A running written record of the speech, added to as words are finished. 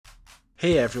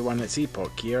Hey everyone, it's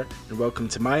Epoch here, and welcome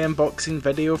to my unboxing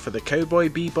video for the Cowboy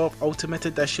Bebop Ultimate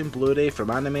Edition Blu-ray from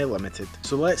Anime Ltd.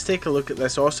 So let's take a look at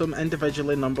this awesome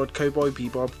individually numbered Cowboy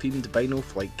Bebop themed vinyl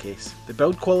flight case. The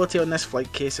build quality on this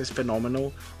flight case is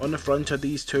phenomenal. On the front are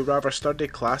these two rather sturdy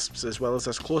clasps as well as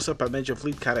this close-up image of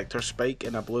lead character Spike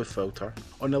in a blue filter.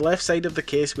 On the left side of the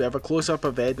case we have a close-up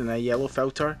of Ed in a yellow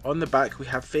filter. On the back we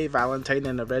have Faye Valentine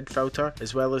in a red filter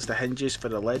as well as the hinges for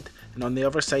the lid, and on the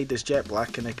other side is Jet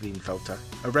Black in a green filter.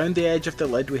 Around the edge of the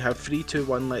lid we have 3, 2,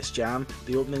 1 Let's Jam,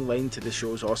 the opening line to the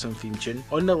show's awesome theme tune.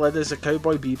 On the lid is a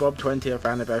Cowboy Bebop 20th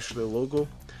anniversary logo,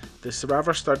 the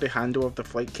rather sturdy handle of the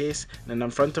flight case, and then in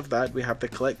front of that we have the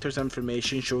collector's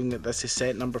information showing that this is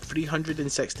set number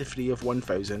 363 of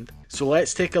 1000. So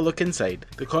let's take a look inside.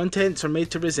 The contents are made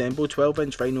to resemble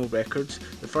 12-inch vinyl records,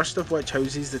 the first of which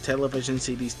houses the television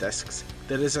series discs.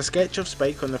 There is a sketch of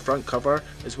Spike on the front cover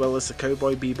as well as the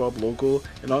Cowboy Bebop logo,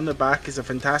 and on the back is a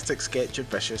fantastic sketch of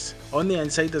Vicious. On the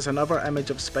inside is another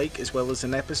image of Spike as well as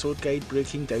an episode guide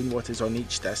breaking down what is on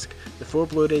each disc. The 4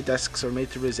 Blu-ray discs are made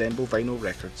to resemble vinyl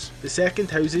records. The second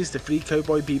houses the 3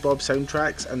 Cowboy Bebop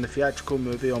soundtracks and the theatrical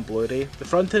movie on Blu-ray. The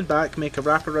front and back make a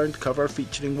wraparound cover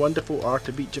featuring wonderful art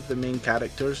of each of the main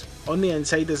characters. On the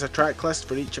inside is a track list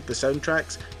for each of the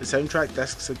soundtracks. The soundtrack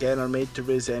discs again are made to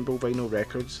resemble vinyl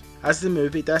records. As the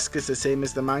movie disc is the same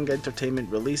as the Manga Entertainment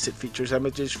release, it features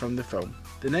images from the film.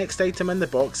 The next item in the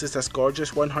box is this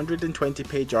gorgeous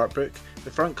 120-page art book. The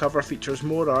front cover features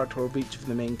more art of each of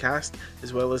the main cast,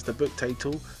 as well as the book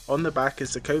title. On the back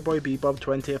is the Cowboy Bebop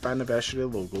 20th anniversary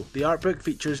logo. The art book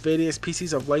features various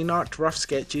pieces of line art, rough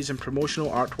sketches and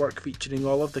promotional artwork featuring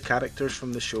all of the characters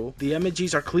from the show. The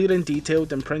images are clear and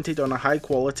detailed and printed on a high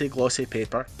quality glossy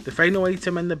paper. The final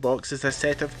item in the box is a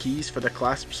set of keys for the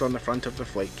clasps on the front of the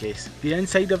flight case. The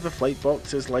inside of the flight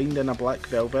box is lined in a black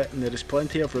velvet and there is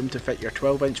plenty of room to fit your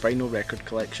 12-inch vinyl record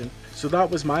collection. So that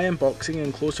was my unboxing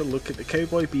and closer look at the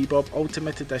Cowboy Bebop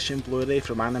Ultimate Edition Blu-ray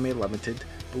from Anime Ltd.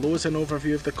 Below is an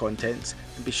overview of the contents,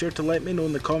 and be sure to let me know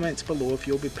in the comments below if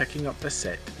you'll be picking up this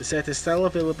set. The set is still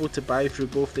available to buy through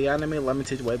both the Anime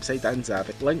Ltd website and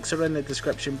Zavvi. Links are in the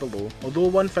description below. Although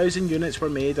 1000 units were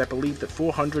made, I believe that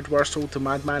 400 were sold to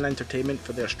Madman Entertainment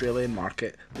for the Australian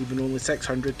market, leaving only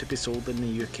 600 to be sold in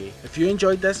the UK. If you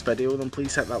enjoyed this video then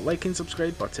please hit that like and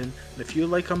subscribe button, and if you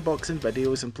like unboxing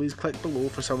videos then please click below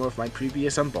for some of my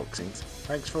previous unboxings.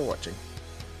 Thanks for watching.